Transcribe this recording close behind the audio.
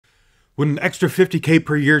Would an extra 50K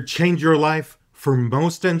per year change your life? For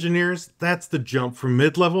most engineers, that's the jump from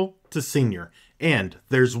mid-level to senior. And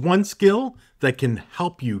there's one skill that can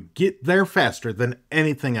help you get there faster than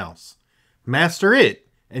anything else. Master it,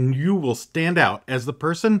 and you will stand out as the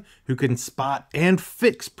person who can spot and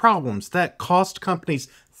fix problems that cost companies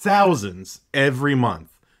thousands every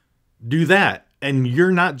month. Do that, and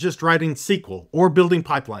you're not just writing SQL or building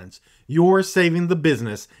pipelines. You're saving the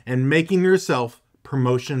business and making yourself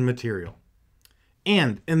promotion material.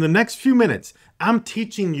 And in the next few minutes, I'm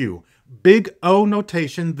teaching you Big O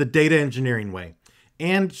notation the data engineering way,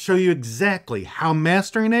 and show you exactly how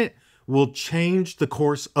mastering it will change the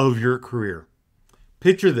course of your career.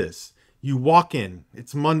 Picture this. You walk in,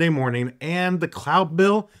 it's Monday morning, and the cloud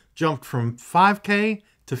bill jumped from 5K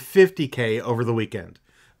to 50K over the weekend.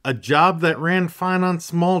 A job that ran fine on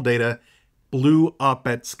small data blew up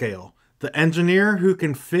at scale. The engineer who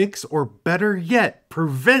can fix, or better yet,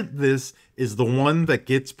 prevent this is the one that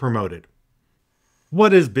gets promoted.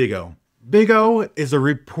 What is Big O? Big O is a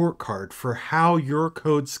report card for how your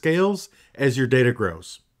code scales as your data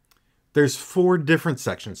grows. There's 4 different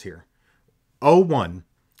sections here. O1,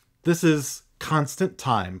 this is constant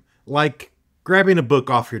time, like grabbing a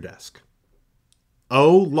book off your desk.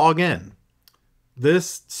 O log in.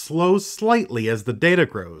 This slows slightly as the data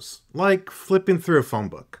grows, like flipping through a phone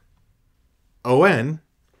book. ON,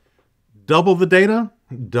 double the data,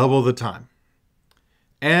 double the time.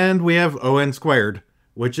 And we have ON squared,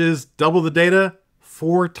 which is double the data,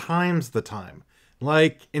 4 times the time.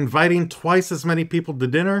 Like inviting twice as many people to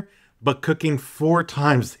dinner, but cooking 4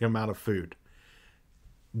 times the amount of food.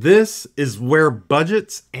 This is where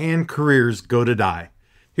budgets and careers go to die.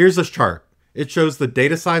 Here's a chart. It shows the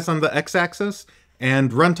data size on the x-axis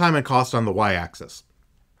and runtime and cost on the y-axis.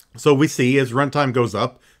 So we see as runtime goes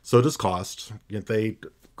up, so does cost. They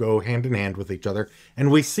go hand in hand with each other.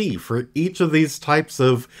 And we see for each of these types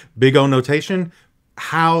of Big O notation,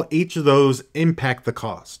 how each of those impact the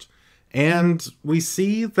cost. And we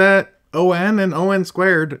see that ON and ON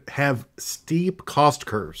squared have steep cost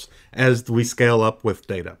curves as we scale up with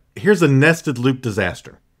data. Here's a nested loop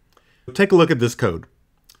disaster. Take a look at this code.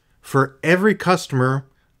 For every customer,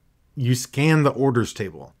 you scan the orders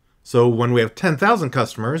table. So when we have 10,000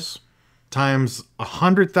 customers times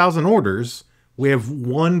 100,000 orders, we have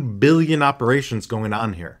 1 billion operations going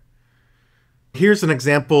on here. Here's an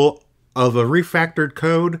example of a refactored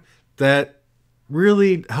code that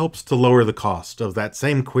really helps to lower the cost of that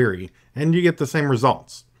same query, and you get the same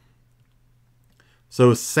results.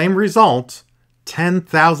 So same result,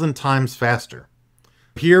 10,000 times faster.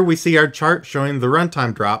 Here we see our chart showing the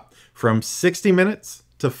runtime drop from 60 minutes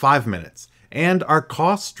to 5 minutes, and our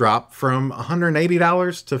costs drop from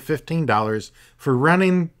 $180 to $15 for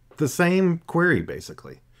running the same query,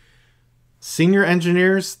 basically. Senior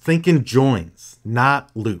engineers think in joins, not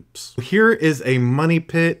loops. Here is a money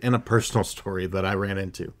pit and a personal story that I ran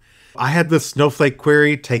into. I had this Snowflake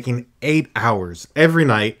query taking 8 hours every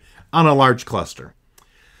night on a large cluster.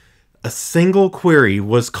 A single query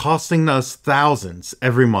was costing us thousands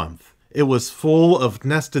every month. It was full of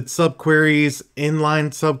nested subqueries, inline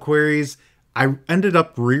subqueries. I ended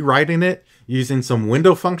up rewriting it using some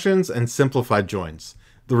window functions and simplified joins.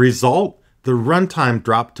 The result? The runtime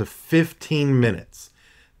dropped to 15 minutes.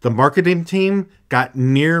 The marketing team got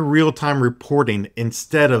near real-time reporting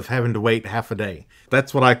instead of having to wait half a day.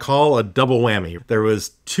 That's what I call a double whammy. There was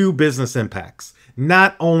 2 business impacts.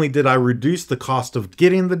 Not only did I reduce the cost of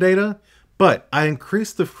getting the data, but I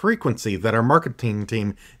increased the frequency that our marketing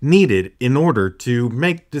team needed in order to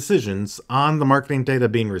make decisions on the marketing data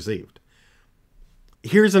being received.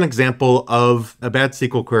 Here's an example of a bad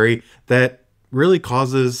SQL query that really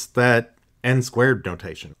causes that n squared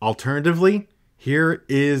notation. Alternatively, here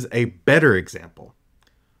is a better example.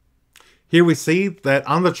 Here we see that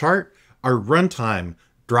on the chart, our runtime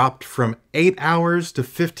dropped from 8 hours to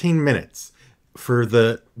 15 minutes for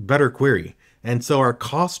the better query. And so our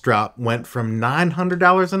cost drop went from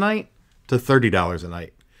 $900 a night to $30 a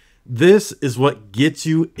night. This is what gets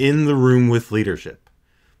you in the room with leadership.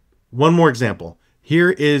 One more example.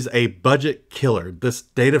 Here is a budget killer, this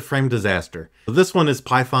DataFrame disaster. This one is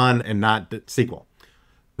Python and not SQL.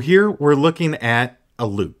 Here we're looking at a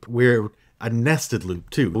loop. We're a nested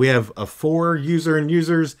loop too. We have a for user and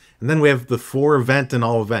users, and then we have the for event and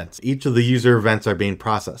all events. Each of the user events are being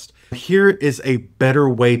processed. Here is a better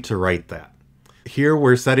way to write that. Here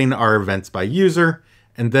we're setting our events by user,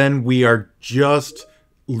 and then we are just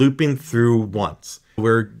looping through once.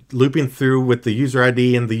 We're looping through with the user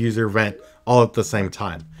ID and the user event all at the same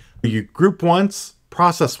time. You group once,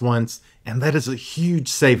 process once, and that is a huge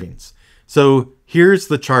savings. So Here's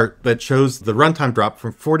the chart that shows the runtime drop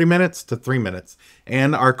from 40 minutes to 3 minutes,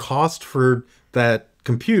 and our cost for that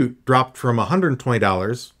compute dropped from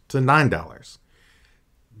 $120 to $9.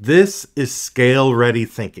 This is scale-ready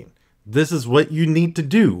thinking. This is what you need to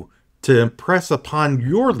do to impress upon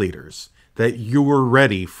your leaders that you're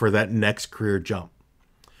ready for that next career jump.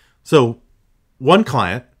 So, one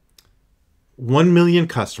client, 1 million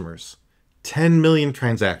customers, 10 million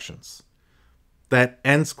transactions. That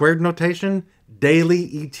n squared notation,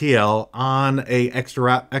 daily ETL on a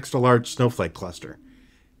extra large Snowflake cluster.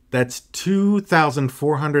 That's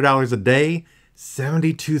 $2,400 a day,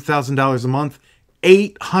 $72,000 a month,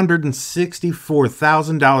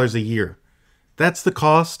 $864,000 a year. That's the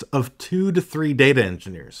cost of 2 to 3 data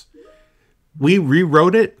engineers. We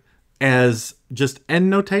rewrote it as just N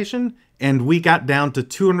notation, and we got down to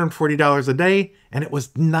 $240 a day, and it was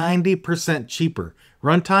 90% cheaper.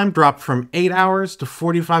 Runtime dropped from 8 hours to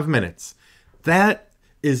 45 minutes. That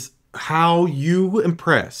is how you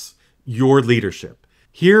impress your leadership.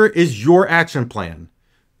 Here is your action plan.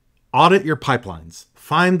 Audit your pipelines.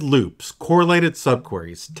 Find loops, correlated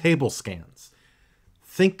subqueries, table scans.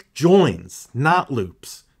 Think joins, not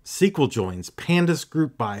loops. SQL joins, pandas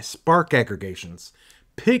group by, Spark aggregations.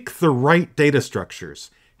 Pick the right data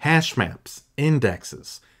structures, hash maps,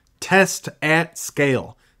 indexes. Test at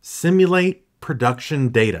scale. Simulate production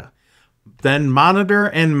data. Then monitor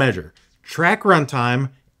and measure. Track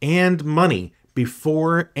runtime and money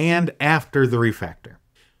before and after the refactor.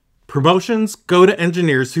 Promotions go to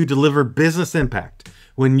engineers who deliver business impact.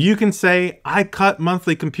 When you can say, I cut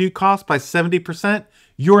monthly compute costs by 70%,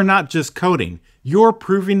 you're not just coding. You're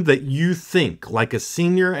proving that you think like a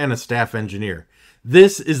senior and a staff engineer.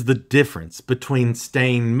 This is the difference between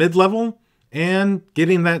staying mid-level and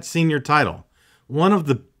getting that senior title. One of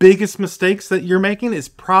the biggest mistakes that you're making is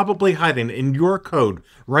probably hiding in your code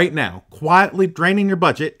right now, quietly draining your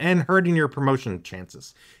budget and hurting your promotion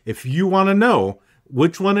chances. If you want to know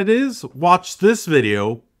which one it is, watch this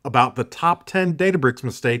video about the top 10 Databricks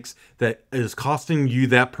mistakes that is costing you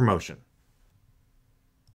that promotion.